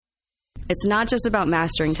It's not just about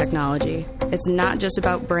mastering technology. It's not just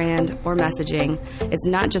about brand or messaging. It's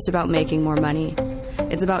not just about making more money.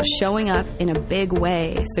 It's about showing up in a big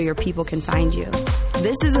way so your people can find you.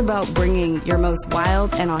 This is about bringing your most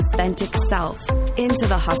wild and authentic self into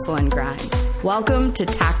the hustle and grind. Welcome to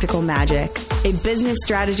Tactical Magic, a business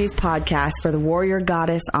strategies podcast for the warrior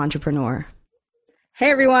goddess entrepreneur. Hey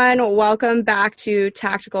everyone, welcome back to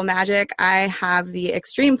Tactical Magic. I have the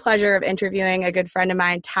extreme pleasure of interviewing a good friend of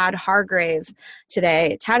mine, Tad Hargrave,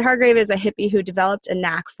 today. Tad Hargrave is a hippie who developed a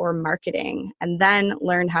knack for marketing and then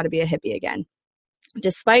learned how to be a hippie again.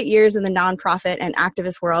 Despite years in the nonprofit and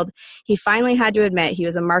activist world, he finally had to admit he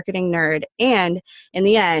was a marketing nerd, and in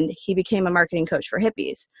the end, he became a marketing coach for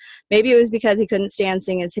hippies. Maybe it was because he couldn't stand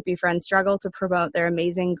seeing his hippie friends struggle to promote their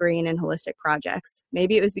amazing green and holistic projects.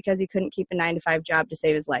 Maybe it was because he couldn't keep a 9-to-5 job to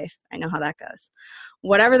save his life. I know how that goes.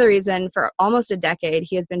 Whatever the reason, for almost a decade,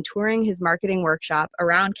 he has been touring his marketing workshop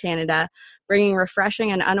around Canada, bringing refreshing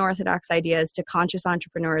and unorthodox ideas to conscious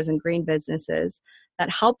entrepreneurs and green businesses that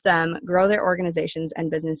help them grow their organizations and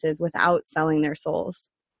businesses without selling their souls.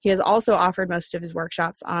 He has also offered most of his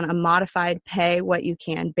workshops on a modified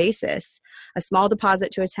pay-what-you-can basis, a small deposit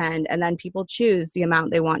to attend, and then people choose the amount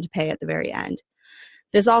they want to pay at the very end.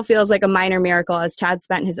 This all feels like a minor miracle as Tad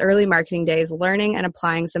spent his early marketing days learning and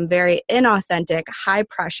applying some very inauthentic,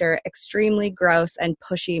 high-pressure, extremely gross, and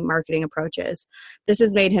pushy marketing approaches. This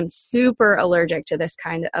has made him super allergic to this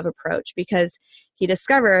kind of approach because he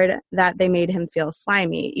discovered that they made him feel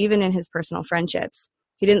slimy, even in his personal friendships.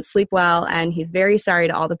 He didn't sleep well, and he's very sorry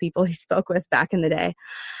to all the people he spoke with back in the day.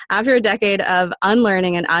 After a decade of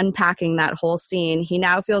unlearning and unpacking that whole scene, he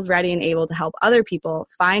now feels ready and able to help other people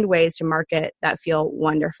find ways to market that feel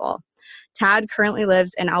wonderful. Tad currently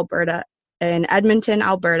lives in Edmonton,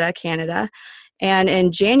 Alberta, Canada. And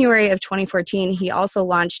in January of 2014, he also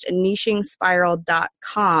launched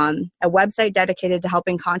nichingspiral.com, a website dedicated to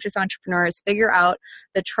helping conscious entrepreneurs figure out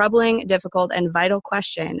the troubling, difficult, and vital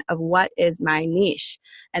question of what is my niche?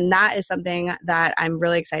 And that is something that I'm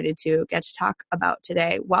really excited to get to talk about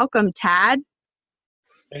today. Welcome, Tad.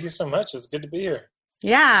 Thank you so much. It's good to be here.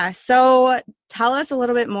 Yeah. So tell us a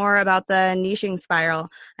little bit more about the niching spiral.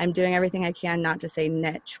 I'm doing everything I can not to say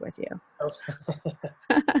niche with you. Oh.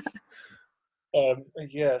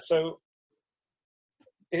 So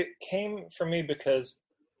it came from me because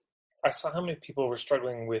I saw how many people were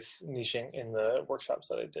struggling with niching in the workshops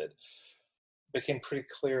that I did. It became pretty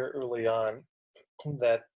clear early on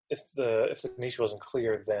that if the niche wasn't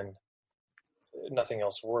clear, then nothing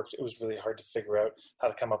else worked. It was really hard to figure out how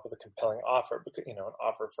to come up with a compelling offer, because, an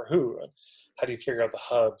offer for who, and how do you figure out the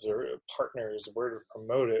hubs or partners, where to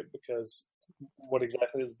promote it, because what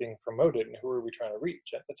exactly is being promoted and who are we trying to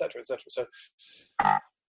reach, et cetera, et cetera. So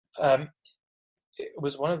it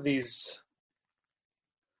was one of these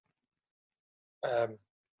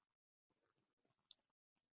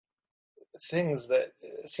things that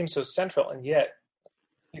seems so central, and yet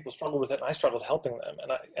people struggle with it, and I struggled helping them,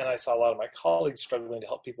 and I saw a lot of my colleagues struggling to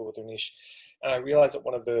help people with their niche, and I realized that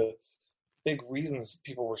one of the big reasons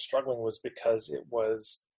people were struggling was because it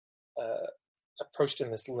was approached in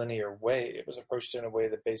this linear way. It was approached in a way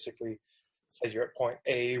that basically said you're at point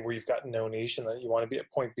A where you've got no niche, and then you want to be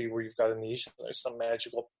at point B where you've got a niche, and there's some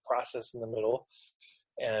magical process in the middle,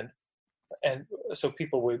 and so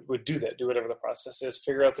people would do that, do whatever the process is,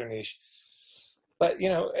 figure out their niche. But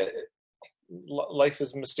life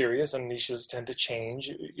is mysterious, and niches tend to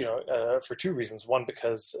change, for two reasons. One,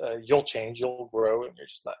 because you'll change, you'll grow, and you're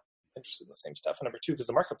just not interested in the same stuff. And number two, because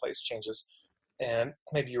the marketplace changes, and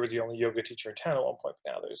maybe you were the only yoga teacher in town at one point,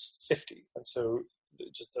 but now there's 50. And so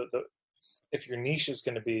just if your niche is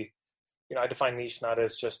going to be, I define niche not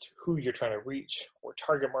as just who you're trying to reach or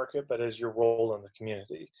target market, but as your role in the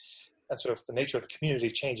community. And so if the nature of the community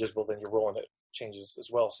changes, well, then your role in it changes as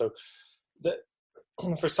well. So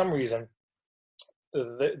for some reason,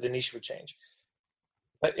 the niche would change.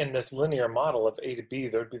 But in this linear model of A to B,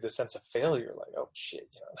 there would be the sense of failure, like, oh shit,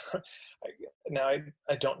 now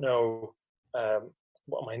I don't know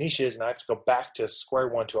what my niche is, and I have to go back to square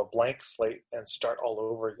one, to a blank slate, and start all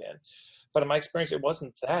over again. But in my experience, it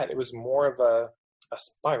wasn't that. It was more of a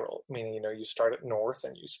spiral, meaning, you start at north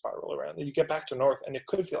and you spiral around. Then you get back to north, and it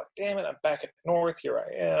could feel like, damn it, I'm back at north, here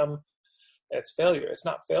I am. And it's failure. It's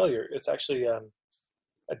not failure. It's actually a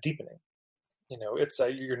deepening. It's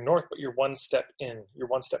you're north, but you're one step in. You're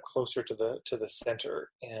one step closer to the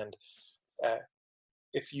center. And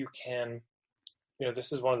if you can,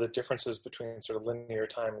 this is one of the differences between sort of linear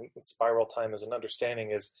time and spiral time as an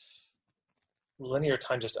understanding is linear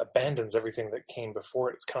time just abandons everything that came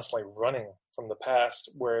before it. It's constantly running from the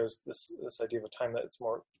past, whereas this idea of a time that it's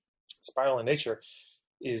more spiral in nature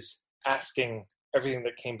is asking everything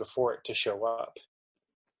that came before it to show up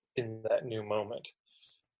in that new moment.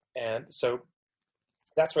 And so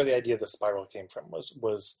that's where the idea of the spiral came from,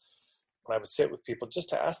 was when I would sit with people just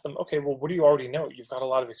to ask them, okay, well, what do you already know? You've got a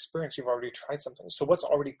lot of experience. You've already tried something. So what's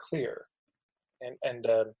already clear? And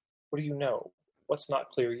what do you know? What's not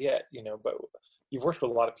clear yet? But you've worked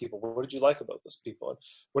with a lot of people. What did you like about those people? And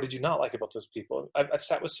what did you not like about those people? I've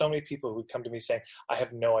sat with so many people who come to me saying, I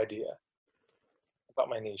have no idea about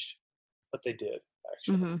my niche, but they did,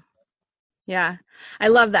 actually. Mm-hmm. Yeah. I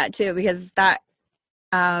love that too, because that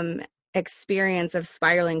experience of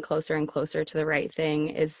spiraling closer and closer to the right thing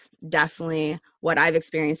is definitely what I've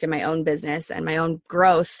experienced in my own business and my own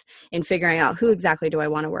growth in figuring out who exactly do I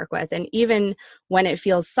want to work with. And even when it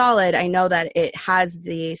feels solid, I know that it has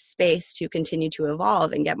the space to continue to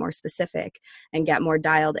evolve and get more specific and get more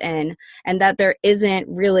dialed in. And that there isn't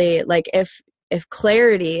really, like, if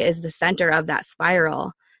clarity is the center of that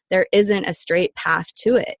spiral, there isn't a straight path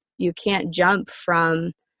to it. You can't jump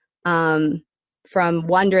from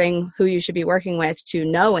wondering who you should be working with to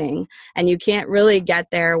knowing, and you can't really get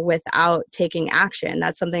there without taking action.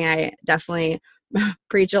 That's something I definitely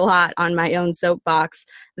preach a lot on my own soapbox,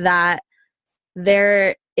 that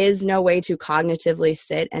there is no way to cognitively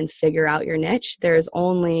sit and figure out your niche. There's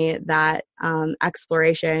only that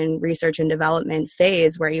exploration, research, and development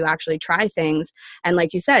phase where you actually try things. And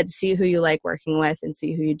like you said, see who you like working with and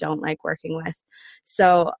see who you don't like working with.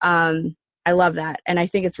 So I love that. And I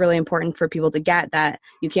think it's really important for people to get that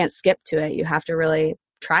you can't skip to it. You have to really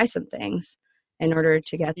try some things in order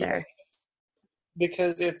to get there.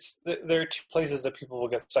 Because there are two places that people will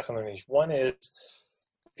get stuck in their niche. One is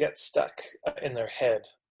get stuck in their head.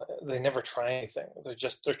 They never try anything.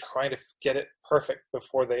 They're trying to get it perfect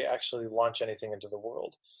before they actually launch anything into the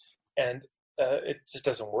world. And it just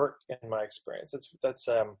doesn't work in my experience. And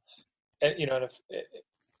if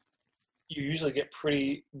you usually get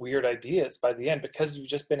pretty weird ideas by the end, because you've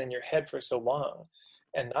just been in your head for so long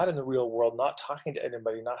and not in the real world, not talking to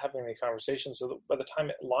anybody, not having any conversations. So that by the time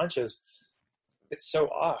it launches, it's so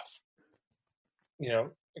off,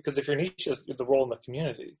 because if your niche is the role in the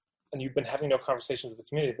community and you've been having no conversations with the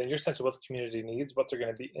community, then your sense of what the community needs, what they're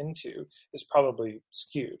going to be into, is probably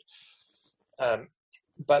skewed.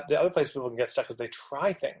 But the other place people can get stuck is they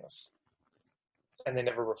try things and they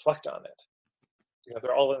never reflect on it.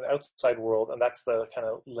 They're all in the outside world, and that's the kind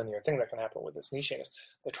of linear thing that can happen with this niching. Is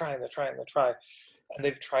they try and they try and they try, and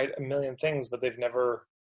they've tried a million things, but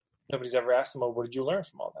nobody's ever asked them, well, what did you learn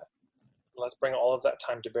from all that? Let's bring all of that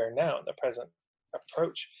time to bear now in the present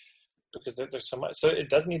approach, because there's so much. So it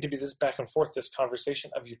does need to be this back and forth, this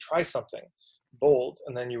conversation of you try something bold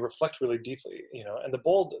and then you reflect really deeply, and the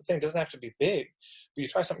bold thing doesn't have to be big, but you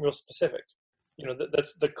try something real specific.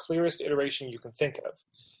 That's the clearest iteration you can think of.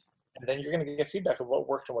 And then you're going to get feedback of what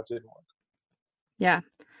worked and what didn't work. Yeah.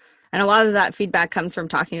 And a lot of that feedback comes from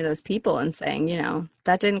talking to those people and saying,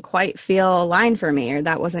 that didn't quite feel aligned for me, or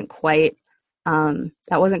that wasn't quite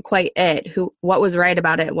it. What was right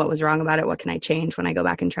about it? What was wrong about it? What can I change when I go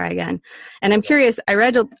back and try again? And I'm curious, I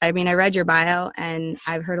read your bio and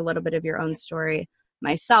I've heard a little bit of your own story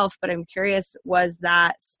myself, but I'm curious, was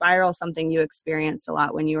that spiral something you experienced a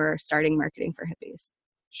lot when you were starting marketing for hippies?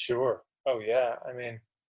 Sure. Oh yeah.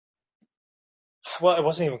 Well, it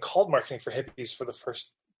wasn't even called marketing for hippies for the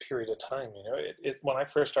first period of time. When I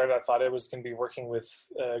first started, I thought it was going to be working with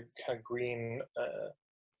kind of green,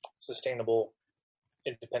 sustainable,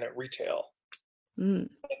 independent retail.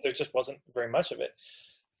 There just wasn't very much of it.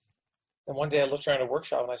 And one day I looked around a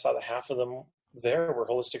workshop and I saw that half of them there were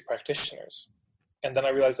holistic practitioners. And then I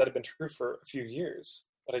realized that had been true for a few years,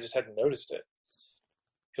 but I just hadn't noticed it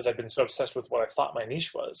because I'd been so obsessed with what I thought my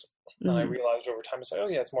niche was. And I realized over time, it's like, oh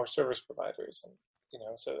yeah, it's more service providers. And,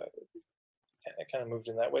 so I kind of moved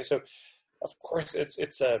in that way. So of course it's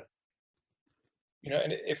and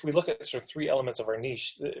if we look at sort of three elements of our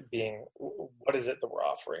niche being, what is it that we're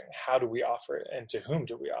offering? How do we offer it? And to whom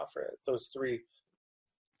do we offer it? Those three,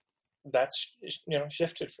 that's,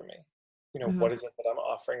 shifted for me. What is it that I'm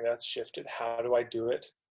offering? That's shifted. How do I do it?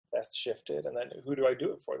 That's shifted. And then who do I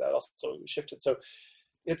do it for? That also shifted. So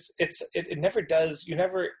it never does.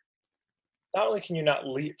 Not only can you not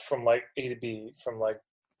leap from like A to B, from like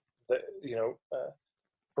the,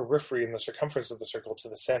 periphery and the circumference of the circle to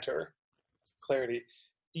the center, clarity,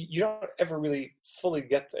 you don't ever really fully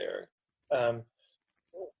get there.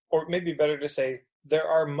 Or maybe better to say, there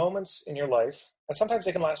are moments in your life, and sometimes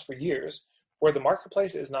they can last for years, where the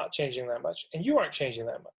marketplace is not changing that much and you aren't changing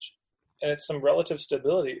that much. And it's some relative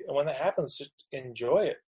stability. And when that happens, just enjoy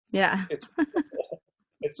it. Yeah.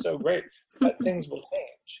 It's so great, but things will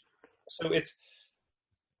change. So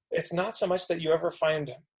it's not so much that you ever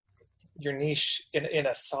find your niche in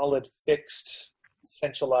a solid, fixed,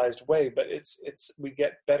 centralized way, but we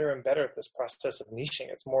get better and better at this process of niching.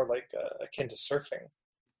 It's more like akin to surfing.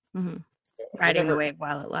 Mm-hmm. Riding the wave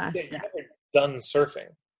while it lasts. You're never done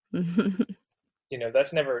surfing.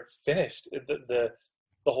 That's never finished. The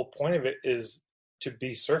whole point of it is to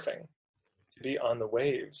be surfing, to be on the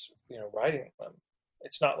waves, riding them.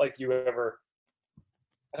 It's not like you ever,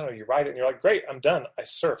 I don't know, you ride it and you're like, great, I'm done. I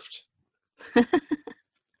surfed.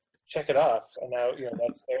 Check it off. And now,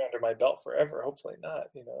 that's there under my belt forever. Hopefully not,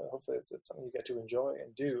 hopefully it's something you get to enjoy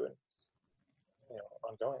and do and,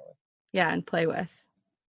 ongoingly. Yeah. And play with.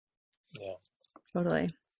 Yeah. Totally.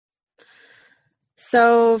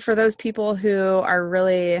 So for those people who are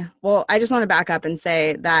really, well, I just want to back up and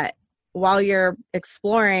say that while you're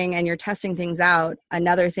exploring and you're testing things out,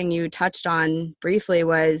 another thing you touched on briefly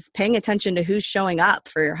was paying attention to who's showing up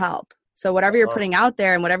for your help. So whatever you're putting out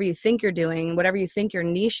there and whatever you think you're doing, whatever you think your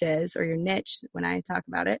niche is or your niche when I talk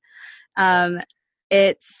about it,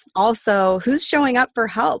 it's also who's showing up for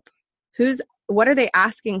help. What are they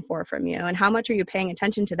asking for from you? And how much are you paying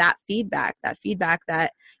attention to that feedback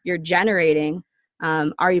that you're generating?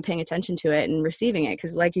 Are you paying attention to it and receiving it?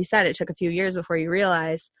 Because like you said, it took a few years before you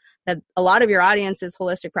realized that a lot of your audience is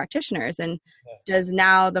holistic practitioners. And does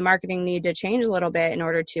now the marketing need to change a little bit in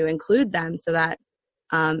order to include them so that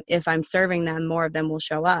if I'm serving them, more of them will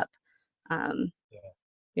show up?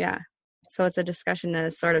 Yeah. So it's a discussion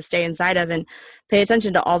to sort of stay inside of and pay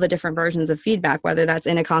attention to all the different versions of feedback, whether that's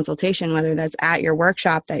in a consultation, whether that's at your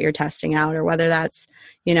workshop that you're testing out, or whether that's,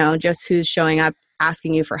 just who's showing up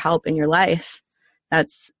asking you for help in your life.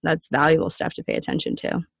 That's valuable stuff to pay attention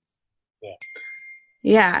to.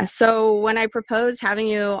 Yeah. So when I proposed having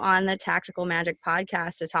you on the Tactical Magic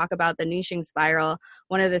podcast to talk about the niching spiral,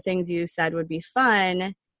 one of the things you said would be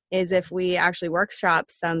fun is if we actually workshop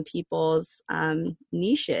some people's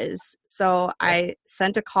niches. So I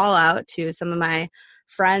sent a call out to some of my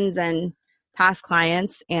friends and past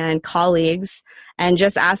clients and colleagues and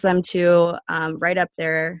just asked them to write up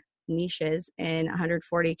their niches in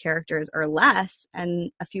 140 characters or less.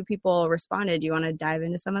 And a few people responded. Do you want to dive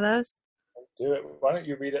into some of those? Do it. Why don't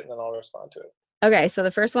you read it and then I'll respond to it. Okay, so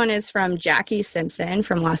the first one is from Jackie Simpson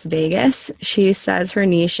from Las Vegas. She says her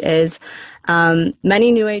niche is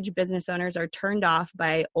many new age business owners are turned off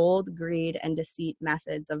by old greed and deceit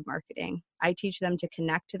methods of marketing. I teach them to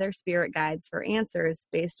connect to their spirit guides for answers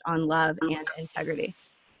based on love and integrity.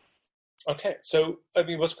 Okay, so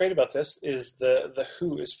what's great about this is the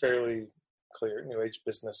who is fairly clear, new age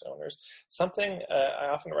business owners. Something I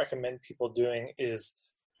often recommend people doing is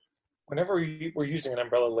whenever we're using an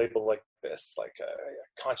umbrella label like this, like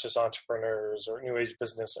conscious entrepreneurs or new age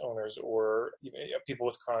business owners or people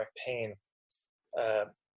with chronic pain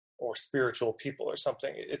or spiritual people or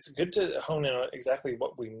something, it's good to hone in on exactly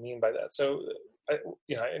what we mean by that. So,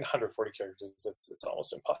 in 140 characters, it's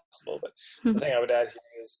almost impossible. But the thing I would add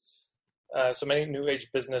here is so many new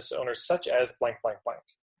age business owners, such as blank, blank, blank.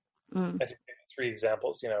 And to give 3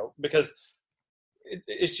 examples, because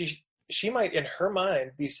she might, in her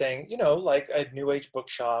mind, be saying, like new age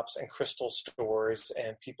bookshops and crystal stores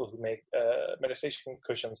and people who make meditation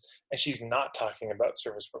cushions, and she's not talking about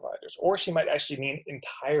service providers. Or she might actually mean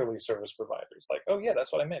entirely service providers. Like, oh yeah,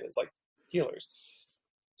 that's what I meant. It's like healers.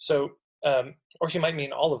 So, or she might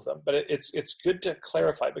mean all of them. But it's good to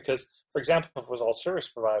clarify because, for example, if it was all service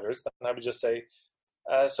providers, then I would just say,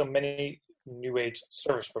 so many new age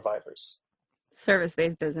service providers.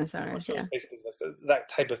 Service-based business owners, that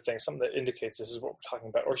type of thing, something that indicates this is what we're talking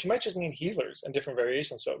about. Or she might just mean healers and different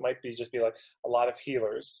variations. So it might just be like a lot of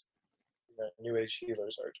healers, new age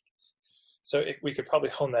healers are. So we could probably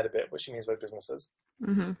hone that a bit, what she means by businesses.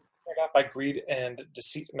 Turned off by greed and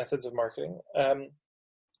deceit methods of marketing. That's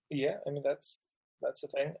the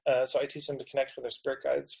thing. So I teach them to connect with their spirit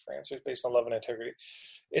guides for answers based on love and integrity.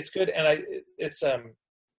 It's good, and it's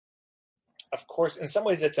of course, in some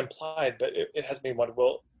ways it's implied, but it has me wonder,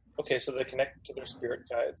 well, okay, so they connect to their spirit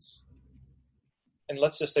guides. And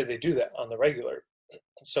let's just say they do that on the regular.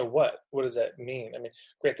 So what? What does that mean?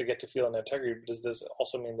 Great, they get to feel an integrity, but does this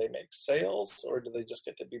also mean they make sales? Or do they just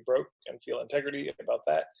get to be broke and feel integrity about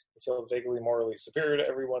that? They feel vaguely morally superior to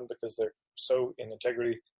everyone because they're so in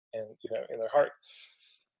integrity and, in their heart.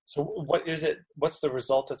 So what is it? What's the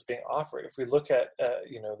result that's being offered? If we look at,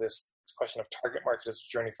 this question of target market as a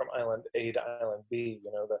journey from island A to island B,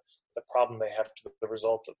 the problem they have to the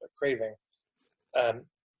result that they're craving.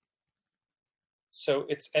 So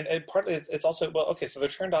and partly it's also, well, okay, so they're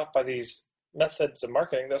turned off by these methods of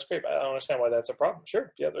marketing. That's great. But I don't understand why that's a problem.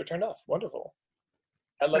 Sure. Yeah, they're turned off. Wonderful.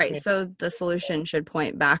 Right. So the solution should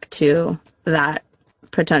point back to that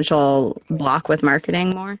potential block with marketing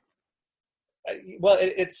more. Well,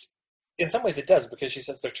 it's in some ways it does, because she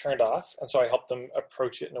says they're turned off, and so I help them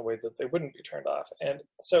approach it in a way that they wouldn't be turned off. And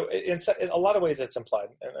so in a lot of ways it's implied,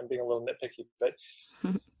 and I'm being a little nitpicky, but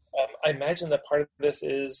I imagine that part of this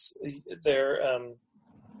is they're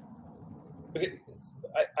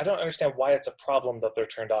I don't understand why it's a problem that they're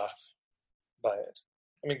turned off by it.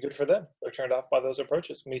 I mean, good for them. They're turned off by those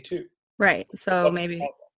approaches. Me too. Right. So maybe,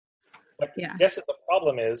 but yeah. Yes, the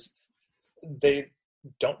problem is they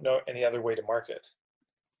don't know any other way to market.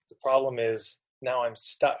 The problem is now I'm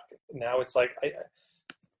stuck. Now it's like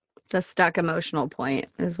The stuck emotional point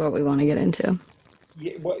is what we want to get into.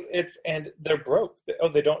 Yeah, well, and they're broke.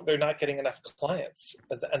 They're not getting enough clients,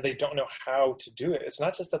 and they don't know how to do it. It's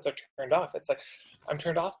not just that they're turned off. It's like, I'm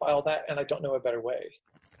turned off by all that, and I don't know a better way.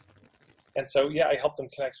 And so, yeah, I help them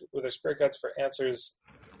connect with their spirit guides for answers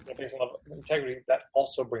based on integrity that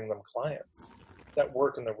also bring them clients that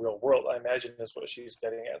work in the real world, I imagine is what she's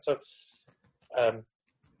getting at. So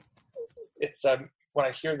it's when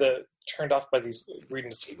I hear the turned off by these read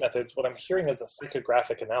and deceit methods, what I'm hearing is a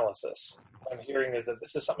psychographic analysis. What I'm hearing is that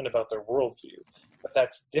this is something about their worldview, but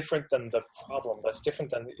that's different than the problem. That's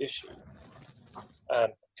different than the issue.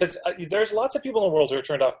 Because there's lots of people in the world who are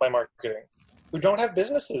turned off by marketing, who don't have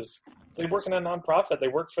businesses. They work in a nonprofit. They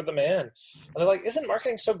work for the man. And they're like, isn't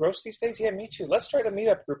marketing so gross these days? Yeah, me too. Let's start a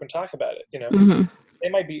meetup group and talk about it. Mm-hmm.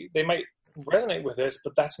 They might resonate with this,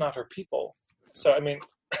 but that's not her people. So, I mean,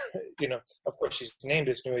 of course she's named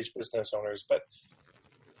as New Age business owners, but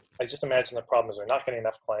I just imagine the problem is they're not getting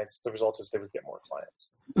enough clients. The result is they would get more clients.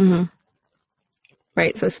 Mm-hmm.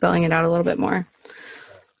 Right. So spelling it out a little bit more.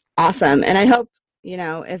 Awesome. And I hope,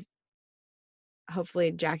 if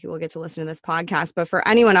hopefully Jackie will get to listen to this podcast, but for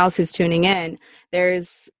anyone else who's tuning in,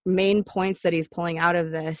 there's main points that he's pulling out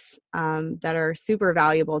of this that are super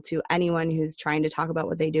valuable to anyone who's trying to talk about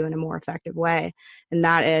what they do in a more effective way. And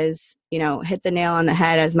that is, hit the nail on the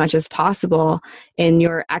head as much as possible in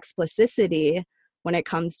your explicitity when it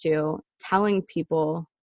comes to telling people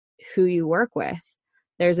who you work with.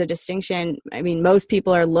 There's a distinction. I mean, most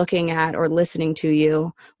people are looking at or listening to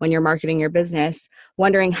you when you're marketing your business,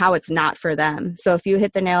 wondering how it's not for them. So if you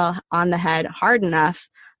hit the nail on the head hard enough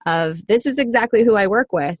of this is exactly who I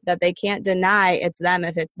work with, that they can't deny it's them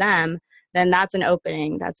if it's them, then that's an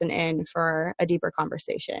opening, that's an in for a deeper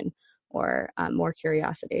conversation or more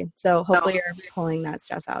curiosity. So hopefully you're pulling that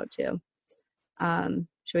stuff out too.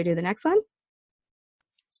 Should we do the next one?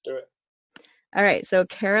 Let's do it. All right. So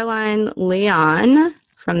Caroline Leon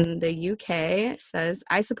from the UK says,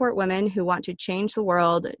 I support women who want to change the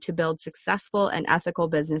world to build successful and ethical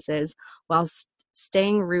businesses while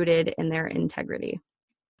staying rooted in their integrity.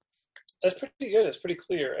 That's pretty good. It's pretty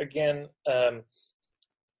clear. Again,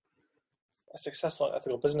 successful and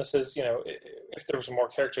ethical businesses, if there was more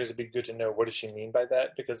characters, it'd be good to know what does she mean by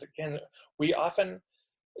that? Because again, we often,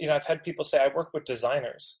 I've had people say, I work with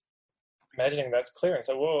designers. Imagining that's clear. And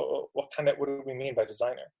so, well, what do we mean by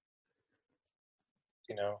designer?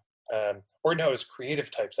 Or no, it's creative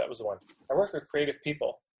types. That was the one. I work with creative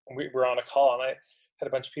people. And we were on a call and I had a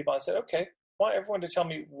bunch of people. And I said, okay, I want everyone to tell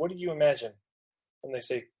me, what do you imagine when they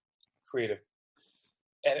say creative?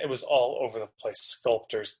 And it was all over the place.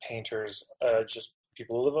 Sculptors, painters, just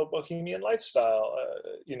people who live a bohemian lifestyle,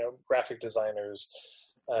 graphic designers,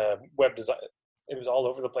 web design. It was all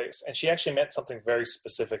over the place. And she actually meant something very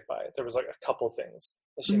specific by it. There was like a couple things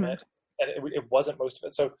that she meant, and it wasn't most of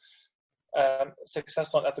it. So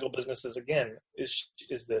successful and ethical businesses, again, is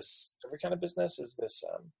this every kind of business? Is this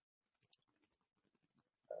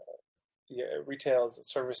retail? Is it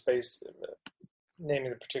service-based? Naming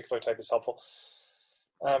the particular type is helpful.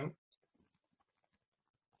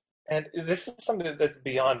 And this is something that's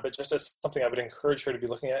beyond, but just as something I would encourage her to be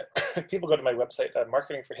looking at. If people go to my website,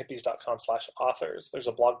 marketingforhippies.com/authors, there's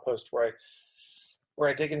a blog post where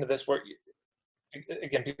I dig into this, where,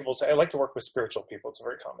 again, people say, I like to work with spiritual people. It's a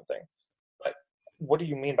very common thing. But what do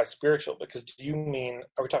you mean by spiritual? Because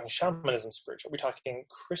are we talking shamanism spiritual? Are we talking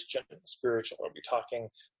Christian spiritual? Are we talking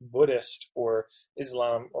Buddhist or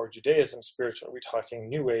Islam or Judaism spiritual? Are we talking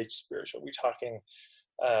New Age spiritual? Are we talking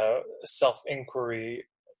self-inquiry,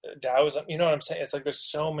 Taoism? You know what I'm saying? It's like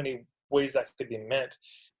there's so many ways that could be meant.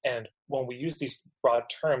 And when we use these broad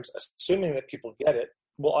terms, assuming that people get it,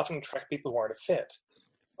 we'll often attract people who aren't a fit.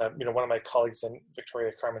 One of my colleagues in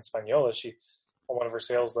Victoria, Carmen Spagnola, on one of her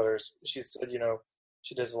sales letters, she said,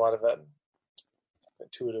 she does a lot of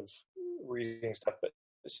intuitive reading stuff, but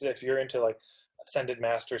she said, if you're into like ascended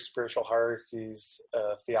masters, spiritual hierarchies,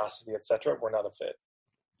 theosophy, etc., we're not a fit.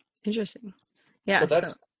 Interesting. Yeah. So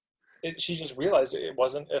she just realized it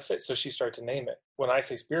wasn't a fit, so she started to name it. When I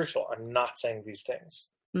say spiritual, I'm not saying these things.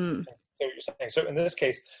 So what you're saying. So in this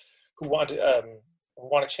case, who want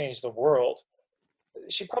to change the world,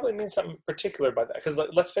 she probably means something particular by that. Because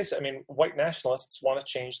let's face it, I mean, white nationalists want to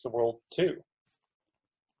change the world too.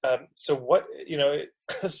 So what,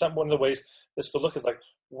 one of the ways this could look is like,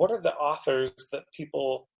 what are the authors that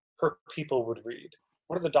her people would read?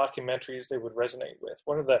 What are the documentaries they would resonate with?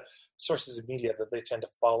 What are the sources of media that they tend to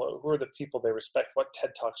follow? Who are the people they respect? What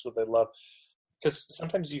TED Talks would they love? Because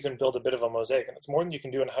sometimes you can build a bit of a mosaic, and it's more than you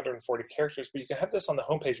can do in 140 characters, but you can have this on the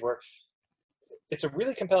homepage where it's a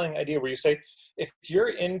really compelling idea where you say, if you're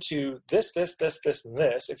into this, and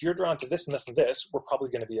this, if you're drawn to this and this and this, we're probably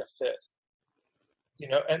going to be a fit.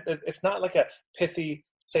 And it's not like a pithy,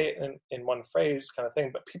 say it in one phrase kind of thing,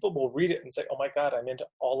 but people will read it and say, oh my God, I'm into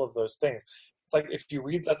all of those things. It's like if you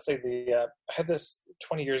read, let's say I had this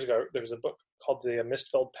 20 years ago, there was a book called The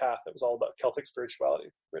Mist-Filled Path that was all about Celtic spirituality,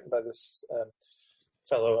 written by this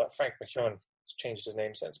fellow, Frank McEwen. He's changed his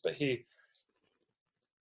name since, but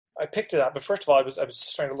I picked it up, but first of all, I was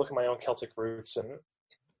just trying to look at my own Celtic roots, and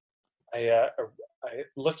I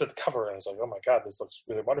looked at the cover and I was like, oh my God, this looks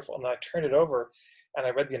really wonderful. And then I turned it over and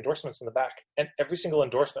I read the endorsements in the back, and every single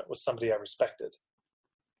endorsement was somebody I respected.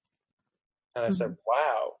 And I said,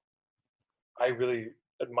 wow, I really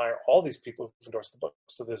admire all these people who've endorsed the book,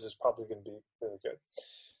 so this is probably going to be really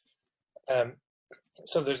good.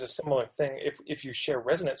 So there's a similar thing. If you share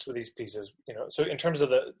resonance with these pieces, so in terms of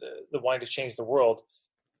the wanting to change the world,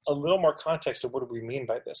 a little more context of what do we mean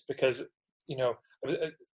by this? Because, in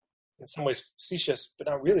some ways facetious, but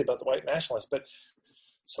not really about the white nationalists, but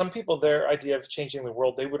some people, their idea of changing the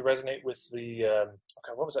world, they would resonate with the,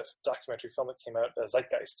 what was that documentary film that came out,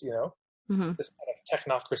 Zeitgeist, this kind of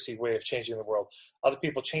technocracy way of changing the world. Other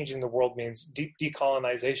people, changing the world means deep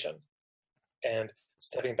decolonization and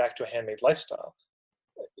stepping back to a handmade lifestyle,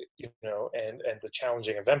 and the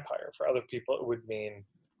challenging of empire. For other people, it would mean,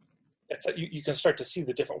 you can start to see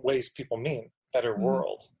the different ways people mean better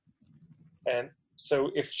world. And so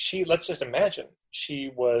let's just imagine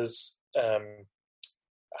she was,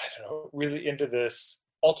 really into this,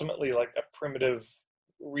 ultimately like a primitive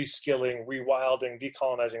reskilling, rewilding,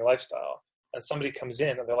 decolonizing lifestyle. And somebody comes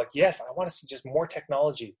in and they're like, yes, I want to see just more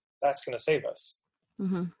technology. That's going to save us.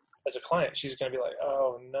 As a client, she's going to be like,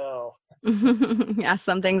 oh no. Yeah,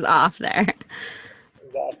 something's off there.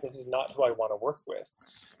 This is not who I want to work with.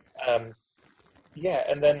 And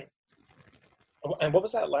then, and what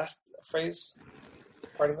was that last phrase?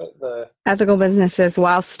 Part of it, the ethical businesses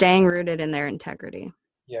while staying rooted in their integrity.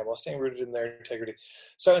 Yeah, while staying rooted in their integrity.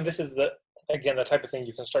 So, and this is the type of thing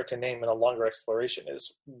you can start to name in a longer exploration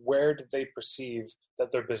is, where did they perceive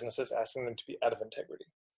that their business is asking them to be out of integrity?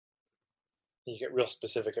 You get real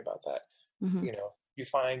specific about that. You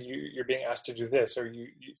find you're being asked to do this, or you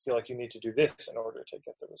feel like you need to do this in order to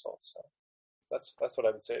get the results. So that's what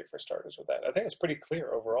I would say for starters with that. I think it's pretty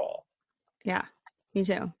clear overall. Yeah, me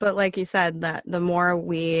too. But like you said, that the more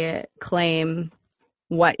we claim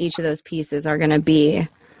what each of those pieces are going to be,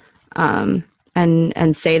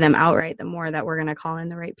 and say them outright, the more that we're going to call in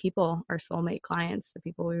the right people, our soulmate clients, the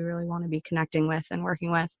people we really want to be connecting with and working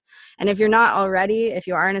with. And if you're not already, if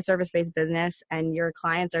you are in a service-based business and your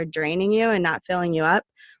clients are draining you and not filling you up,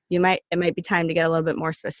 it might be time to get a little bit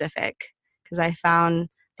more specific. Because I found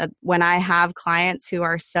that when I have clients who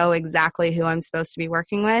are so exactly who I'm supposed to be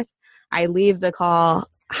working with, I leave the call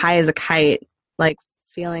high as a kite, like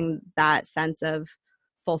feeling that sense of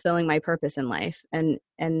fulfilling my purpose in life.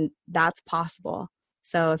 And that's possible.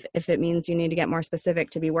 So if it means you need to get more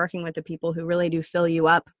specific to be working with the people who really do fill you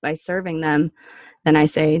up by serving them, then I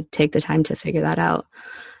say take the time to figure that out.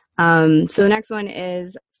 So the next one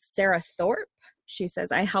is Sarah Thorpe. She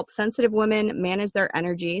says, I help sensitive women manage their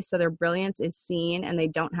energy so their brilliance is seen and they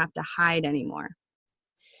don't have to hide anymore.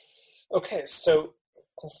 Okay, so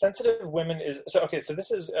sensitive women so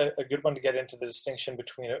this is a good one to get into the distinction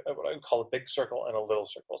between what I would call a big circle and a little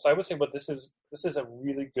circle. So I would say, but this is a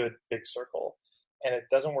really good big circle, and it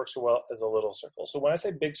doesn't work so well as a little circle. So when I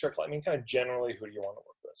say big circle, I mean kind of generally who do you want to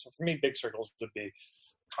work with. So for me, big circles would be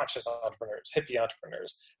conscious entrepreneurs, hippie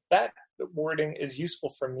entrepreneurs. That wording is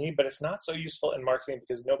useful for me, but it's not so useful in marketing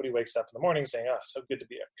because nobody wakes up in the morning saying, oh, so good to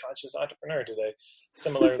be a conscious entrepreneur today.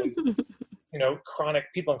 Similarly, chronic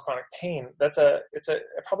people in chronic pain, it's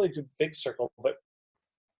probably a good big circle, but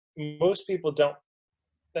most people don't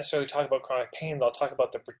necessarily talk about chronic pain. They'll talk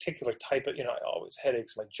about the particular type of, I always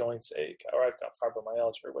headaches, my joints ache, or I've got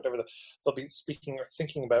fibromyalgia, or whatever they'll be speaking or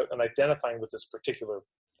thinking about and identifying with this particular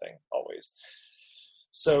thing always.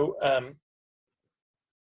 So,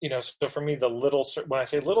 so for me, when I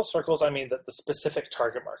say little circles, I mean that the specific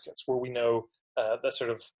target markets where we know the sort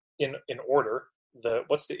of in order,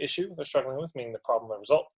 what's the issue they're struggling with, meaning the problem, the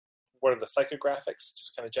result. what are the psychographics,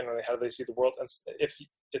 just kind of generally how do they see the world, and if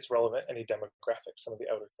it's relevant, any demographics, some of the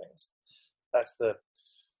outer things. That's the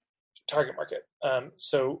target market.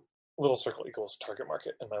 So little circle equals target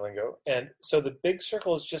market in my lingo. And so the big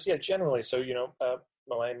circle is just, generally. So,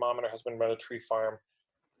 my mom and her husband run a tree farm.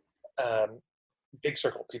 Big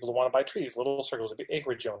circle, people who want to buy trees. Little circles would be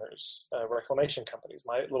acreage owners, reclamation companies.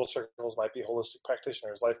 My little circles might be holistic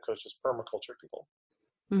practitioners, life coaches, permaculture people.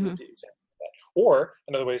 Mm-hmm. Or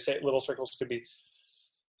another way to say it, little circles could be,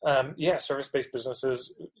 service-based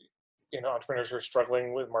businesses, entrepreneurs who are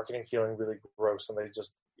struggling with marketing, feeling really gross, and they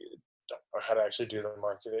just don't know how to actually do the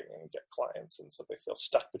marketing and get clients. And so they feel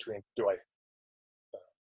stuck between, do I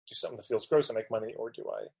do something that feels gross and make money, or do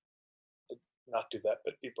I not do that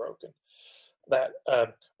but be broken? That,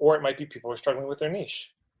 or it might be people who are struggling with their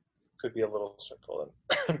niche. Could be a little circle,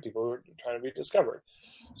 and people who are trying to be discovered.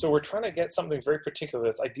 So we're trying to get something very particular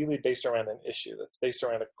that's ideally based around an issue, that's based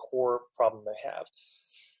around a core problem they have.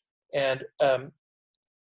 And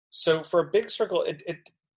so for a big circle,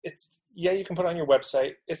 it's you can put it on your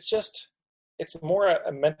website. It's more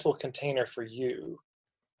a mental container for you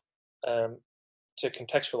to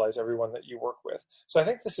contextualize everyone that you work with. So I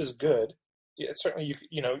think this is good. Certainly,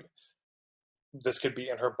 this could be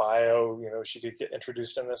in her bio, she could get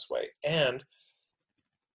introduced in this way. And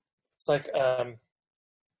it's like,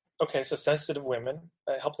 okay, so sensitive women,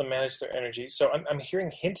 help them manage their energy. So I'm hearing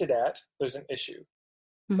hinted at there's an issue,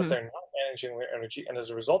 but they're not managing their energy. And as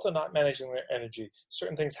a result of not managing their energy,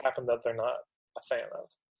 certain things happen that they're not a fan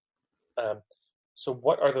of. So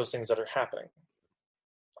what are those things that are happening?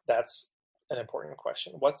 That's an important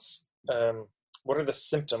question. What are the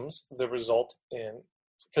symptoms that result in,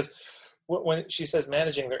 because when she says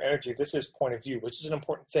managing their energy, this is point of view, which is an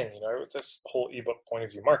important thing. I wrote this whole ebook, Point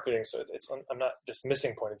of View Marketing, so I'm not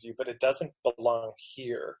dismissing point of view, but it doesn't belong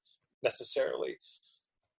here necessarily.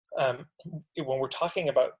 When we're talking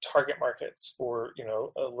about target markets or,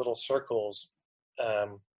 little circles,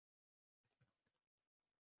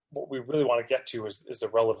 what we really want to get to is the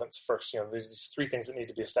relevance first. There's these three things that need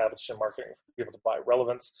to be established in marketing for people to buy.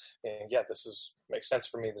 Relevance, and this makes sense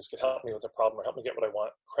for me. This could help me with a problem or help me get what I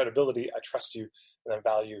want. Credibility, I trust you, and then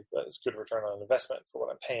value, is good return on investment for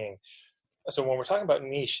what I'm paying. So when we're talking about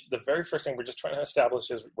niche, the very first thing we're just trying to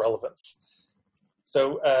establish is relevance.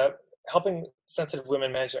 So helping sensitive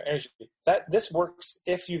women manage their energy, this works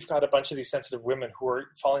if you've got a bunch of these sensitive women who are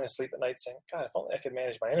falling asleep at night saying, God, if only I could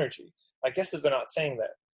manage my energy. My guess is they're not saying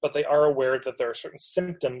that, but they are aware that there are certain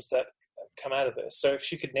symptoms that come out of this. So if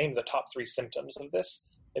she could name the top 3 symptoms of this,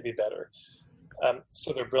 it'd be better.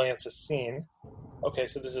 So their brilliance is seen. Okay,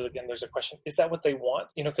 so this is, again, there's a question. Is that what they want?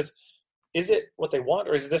 Because is it what they want,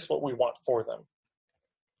 or is this what we want for them?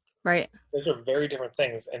 Right. Those are very different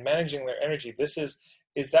things. And managing their energy, is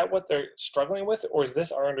that what they're struggling with, or is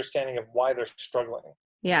this our understanding of why they're struggling?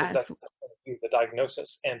 Yeah. That's the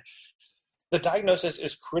diagnosis. And the diagnosis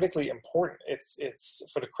is critically important. It's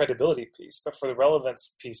for the credibility piece, but for the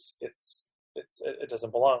relevance piece, it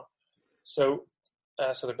doesn't belong. So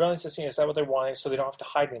the brilliance is seen. Is that what they're wanting? So they don't have to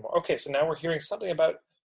hide anymore. Okay, so now we're hearing something about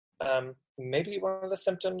maybe one of the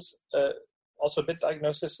symptoms, also a bit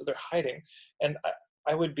diagnosis that they're hiding. And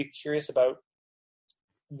I would be curious about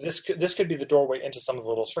this. Could be the doorway into some of the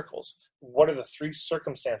little circles. What are the 3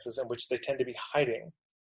 circumstances in which they tend to be hiding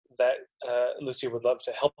that Lucia would love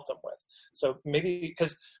to help them with? So maybe,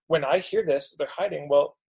 because when I hear this, they're hiding, they're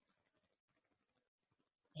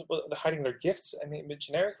hiding their gifts. I mean,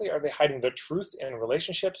 generically, are they hiding their truth in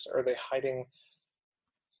relationships? Are they hiding,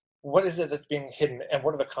 what is it that's being hidden, and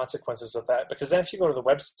what are the consequences of that? Because then if you go to the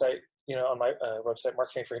website, on my website,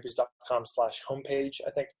 marketingforhippies.com/homepage,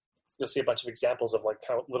 I think you'll see a bunch of examples of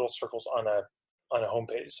kind of little circles on a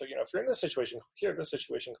homepage. So, if you're in this situation, click here, this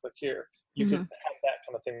situation, click here. You could have that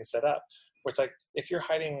kind of thing set up, where it's like, if you're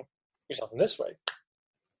hiding yourself in this way,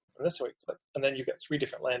 and then you get 3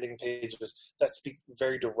 different landing pages that speak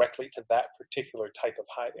very directly to that particular type of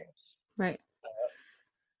hiding. Right.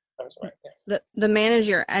 That was right. Yeah. The manage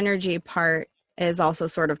your energy part is also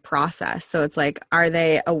sort of process. So it's like, are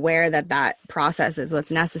they aware that process is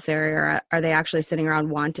what's necessary, or are they actually sitting around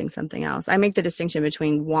wanting something else? I make the distinction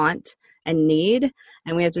between want and need,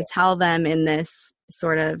 and we have to tell them in this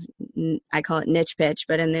sort of, I call it niche pitch,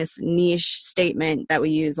 but in this niche statement that we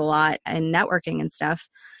use a lot in networking and stuff,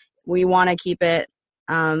 we want to keep it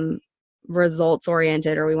results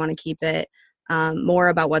oriented, or we want to keep it more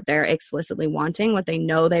about what they're explicitly wanting, what they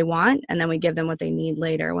know they want, and then we give them what they need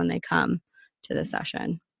later when they come to the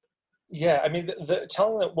session. Yeah, I mean,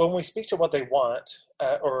 telling them when we speak to what they want,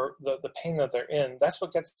 or the pain that they're in, that's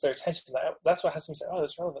what gets their attention. That's what has them say, "Oh,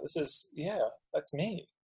 that's relevant. This is, that's me."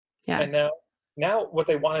 Yeah. And now what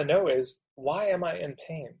they want to know is, why am I in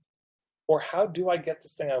pain? Or how do I get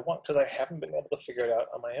this thing I want? Because I haven't been able to figure it out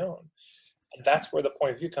on my own. And that's where the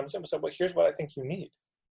point of view comes in. So, well, here's what I think you need.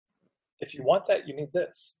 If you want that, you need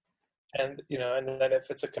this. And, and then if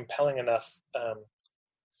it's a compelling enough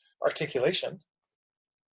articulation,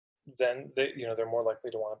 then they're more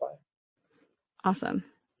likely to want to buy. Awesome.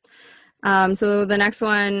 So the next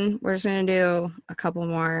one, we're just going to do a couple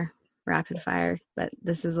more rapid fire, but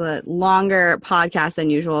this is a longer podcast than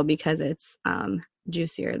usual because it's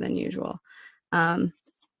juicier than usual.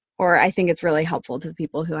 Or I think it's really helpful to the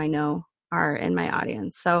people who I know are in my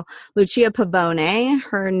audience. So Lucia Pavone,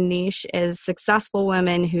 her niche is successful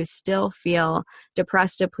women who still feel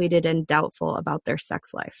depressed, depleted, and doubtful about their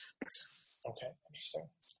sex life. Okay, interesting.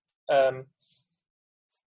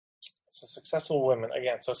 So successful women,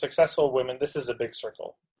 again, successful women, this is a big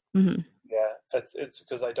circle. Mm-hmm. Yeah, it's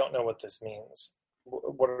because I don't know what this means.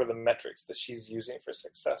 What are the metrics that she's using for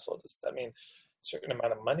successful? Does that mean a certain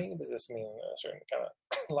amount of money? Does this mean a certain kind of,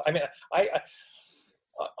 I mean, I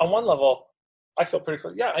on one level, I feel pretty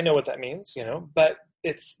clear. Yeah, I know what that means, but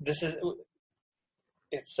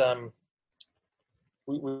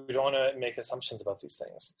we don't want to make assumptions about these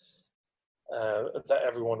things, that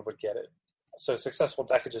everyone would get it. So successful,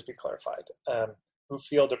 that could just be clarified. Who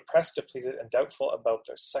feel depressed, depleted, and doubtful about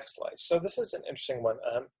their sex life. So this is an interesting one.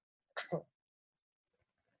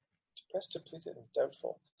 Depressed, depleted, and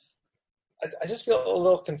doubtful. I just feel a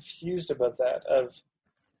little confused about that.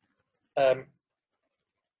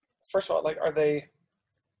 First of all, like,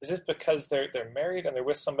 is this because they're married and they're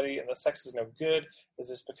with somebody and the sex is no good? Is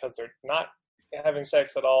this because they're not having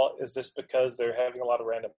sex at all? Is this because they're having a lot of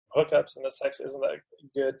random hookups and the sex isn't that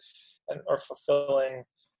good or fulfilling?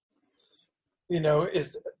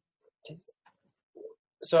 Here's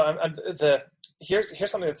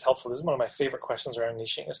something that's helpful. This is one of my favorite questions around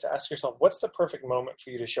niching, is to ask yourself, what's the perfect moment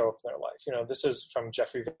for you to show up in their life? This is from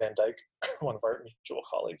Jeffrey Van Dyke, one of our mutual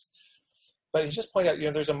colleagues. But he just pointed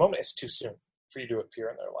out, there's a moment it's too soon for you to appear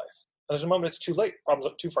in their life. And there's a moment it's too late,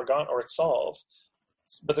 problems are too far gone, or it's solved.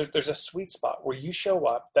 But there's a sweet spot where you show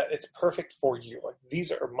up that it's perfect for you. Like,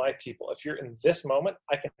 these are my people. If you're in this moment,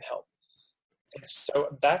 I can help. And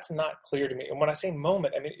so that's not clear to me. And when I say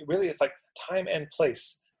moment, I mean, it really is like time and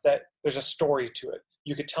place, that there's a story to it.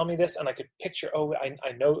 You could tell me this and I could picture, I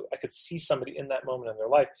know, I could see somebody in that moment in their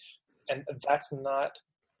life. And that's not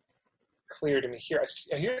clear to me here.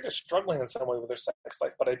 I hear they're struggling in some way with their sex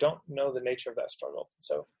life, but I don't know the nature of that struggle.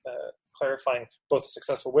 So clarifying both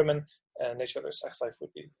successful women and nature of their sex life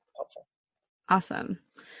would be helpful. Awesome.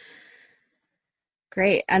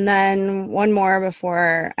 Great. And then one more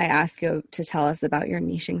before I ask you to tell us about your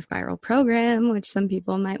niching spiral program, which some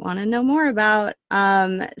people might want to know more about.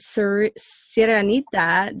 Sirenita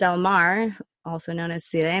Del Mar, also known as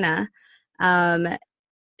Sirena,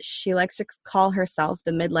 she likes to call herself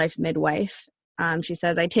the midlife midwife. She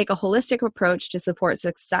says, I take a holistic approach to support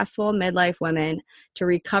successful midlife women to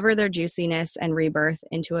recover their juiciness and rebirth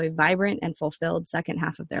into a vibrant and fulfilled second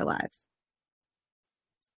half of their lives.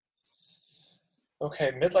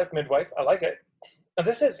 Okay, midlife midwife, I like it. And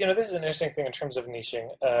this is an interesting thing in terms of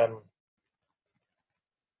niching.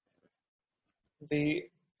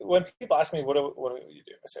 When people ask me, what do you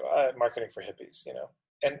do? I say, well, marketing for hippies,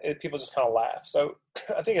 and people just kind of laugh. So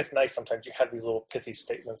I think it's nice sometimes you have these little pithy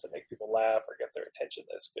statements that make people laugh or get their attention.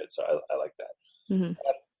 That's good. So I like that. Mm-hmm.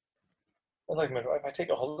 Midlife midwife, I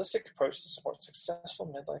take a holistic approach to support successful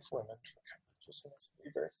midlife women.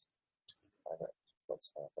 Rebirth.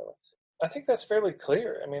 I think that's fairly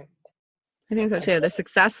clear. I mean, I think so too. The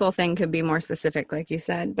successful thing could be more specific, like you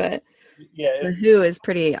said, but yeah, the who is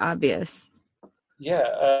pretty obvious.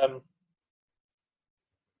 Yeah.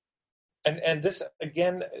 And this,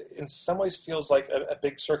 again, in some ways feels like a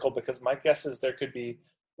big circle, because my guess is there could be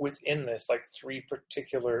within this like three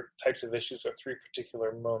particular types of issues or three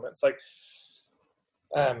particular moments. Like,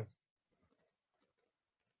 there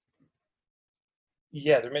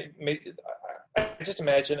may I just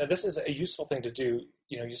imagine, and this is a useful thing to do,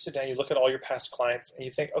 you sit down, you look at all your past clients and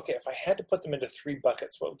you think, okay, if I had to put them into three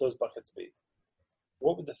buckets, what would those buckets be?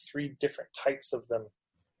 What would the three different types of them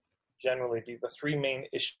generally be, the three main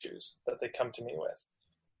issues that they come to me with?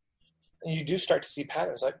 And you do start to see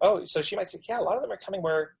patterns, like, oh, so she might say, yeah, a lot of them are coming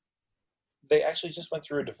where they actually just went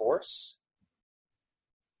through a divorce,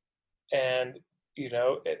 and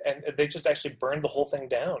and they just actually burned the whole thing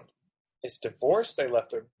down. It's divorce, they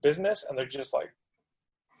left their business, and they're just like,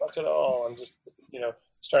 fuck it all, I'm just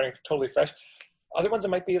starting totally fresh. Other ones, it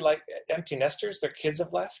might be like empty nesters, their kids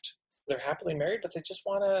have left, they're happily married, but they just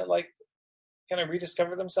want to kind of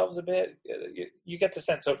rediscover themselves a bit. You get the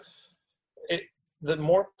sense. So the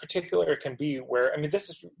more particular it can be, where, I mean, this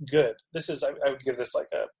is good. This is, I would give this like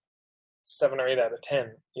a 7 or 8 out of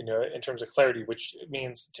 10, in terms of clarity, which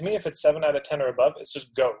means to me, if it's 7 out of 10 or above, it's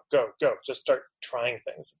just go, go, go. Just start trying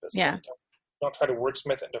things at this point. Don't try to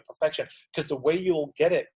wordsmith it into perfection, because the way you'll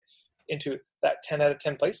get it into that 10 out of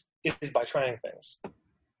 10 place is by trying things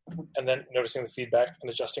and then noticing the feedback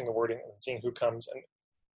and adjusting the wording and seeing who comes and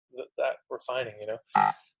that refining,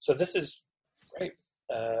 So this is great.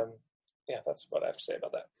 That's what I have to say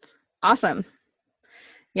about that. Awesome.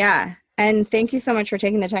 Yeah. And thank you so much for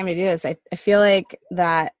taking the time to do this. I feel like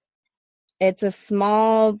that it's a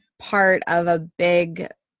small part of a big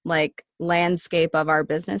landscape of our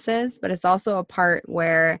businesses, but it's also a part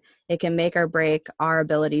where it can make or break our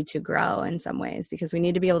ability to grow in some ways, because we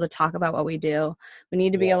need to be able to talk about what we do. We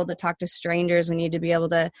need to be able to talk to strangers. We need to be able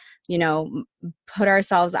to, put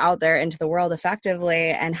ourselves out there into the world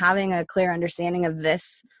effectively, and having a clear understanding of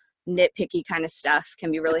this nitpicky kind of stuff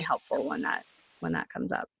can be really helpful when that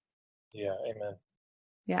comes up. Yeah. Amen.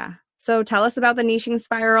 Yeah. So tell us about the Niching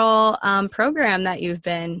Spiral program that you've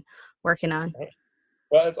been working on.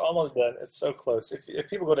 Well, it's almost done. It's so close. If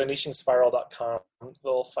people go to nichingspiral.com,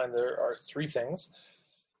 they'll find there are 3 things,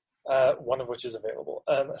 one of which is available.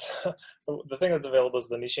 The thing that's available is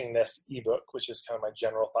the Niching Nest ebook, which is kind of my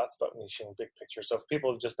general thoughts about niching, big picture. So if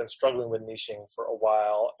people have just been struggling with niching for a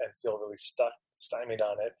while and feel really stymied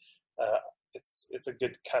on it, it's a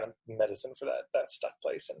good kind of medicine for that stuck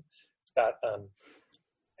place. And it's got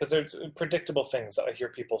because there's predictable things that I hear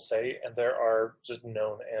people say, and there are just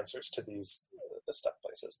known answers to these stuck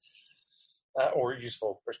places or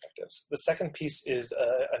useful perspectives. The second piece is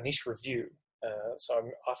a niche review. So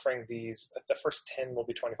I'm offering these. The first 10 will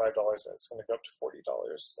be $25, and it's going to go up to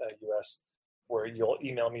 $40 US, where you'll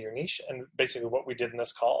email me your niche. And basically what we did in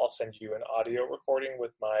this call, I'll send you an audio recording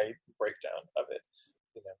with my breakdown of it,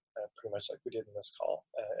 pretty much like we did in this call,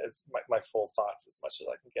 as my full thoughts as much as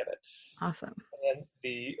I can get it. Awesome. And then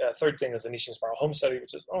the third thing is the Niching Spiral home study,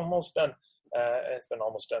 which is almost done. And it's been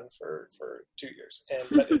almost done for 2 years,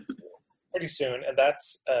 but it's pretty soon. And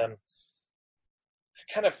that's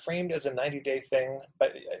kind of framed as a 90-day thing,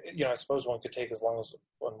 but I suppose one could take as long as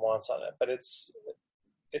one wants on it. But it's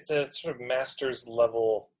a sort of master's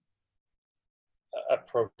level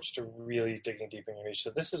approach to really digging deep in your niche.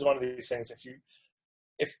 So this is one of these things.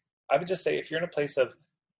 If I would just say, if you're in a place of,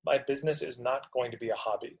 my business is not going to be a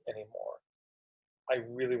hobby anymore, I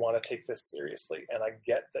really want to take this seriously. And I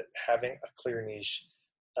get that having a clear niche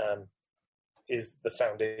is the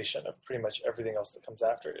foundation of pretty much everything else that comes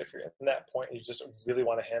after it. If you're in that point and you just really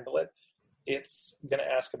want to handle it, it's going to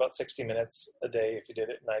ask about 60 minutes a day if you did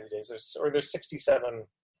it in 90 days. There's 67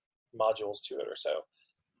 modules to it or so.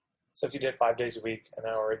 So if you did 5 days a week, an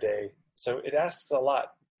hour a day, so it asks a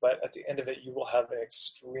lot. But at the end of it, you will have an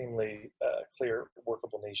extremely clear,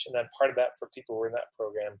 workable niche. And then part of that, for people who are in that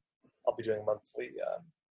program, I'll be doing monthly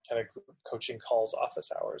kind of group coaching calls, office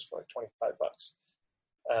hours for like $25.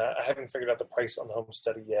 I haven't figured out the price on the home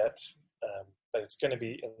study yet, but it's going to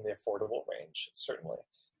be in the affordable range, certainly.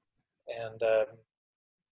 And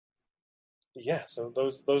so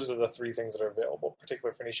those are the 3 things that are available,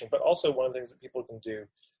 particularly for niching. But also, one of the things that people can do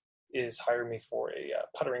is hire me for a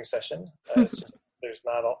puttering session. It's just, there's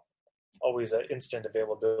not always an instant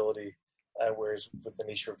availability, whereas with the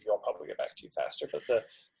niche review, I'll probably get back to you faster. But the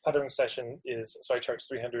puttering session is, so I charge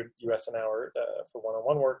 $300 US an hour for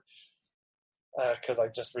one-on-one work, because I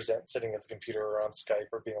just resent sitting at the computer or on Skype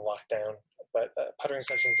or being locked down. But puttering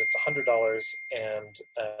sessions, it's $100, and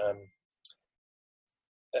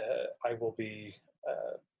I will be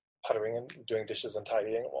puttering and doing dishes and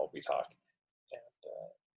tidying while we talk. And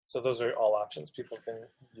so those are all options people can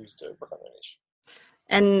use to work on their niche.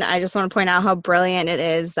 And I just want to point out how brilliant it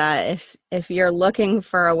is that if you're looking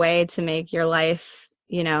for a way to make your life,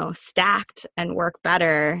 stacked and work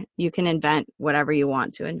better, you can invent whatever you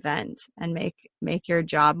want to invent and make your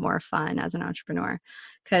job more fun as an entrepreneur.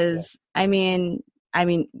 Because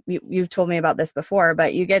you've told me about this before,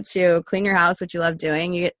 but you get to clean your house, which you love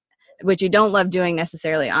doing, which you don't love doing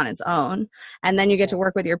necessarily on its own. And then you get to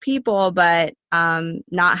work with your people, but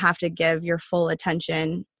not have to give your full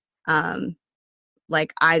attention,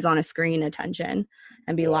 like eyes on a screen attention,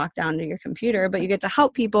 and be locked down to your computer. But you get to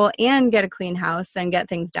help people and get a clean house and get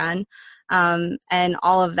things done. And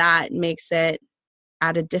all of that makes it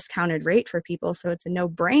at a discounted rate for people. So it's a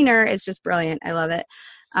no-brainer. It's just brilliant. I love it.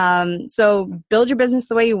 So build your business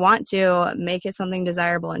the way you want to, make it something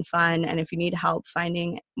desirable and fun. And if you need help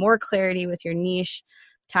finding more clarity with your niche,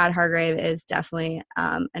 Tad Hargrave is definitely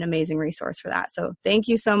an amazing resource for that. So thank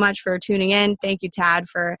you so much for tuning in. Thank you, Tad,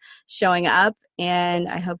 for showing up. And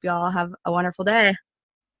I hope you all have a wonderful day.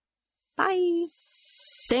 Bye.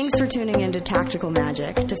 Thanks for tuning in to Tactical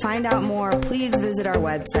Magic. To find out more, please visit our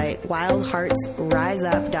website,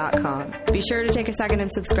 wildheartsriseup.com. Be sure to take a second and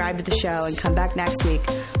subscribe to the show and come back next week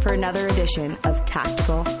for another edition of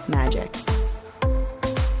Tactical Magic.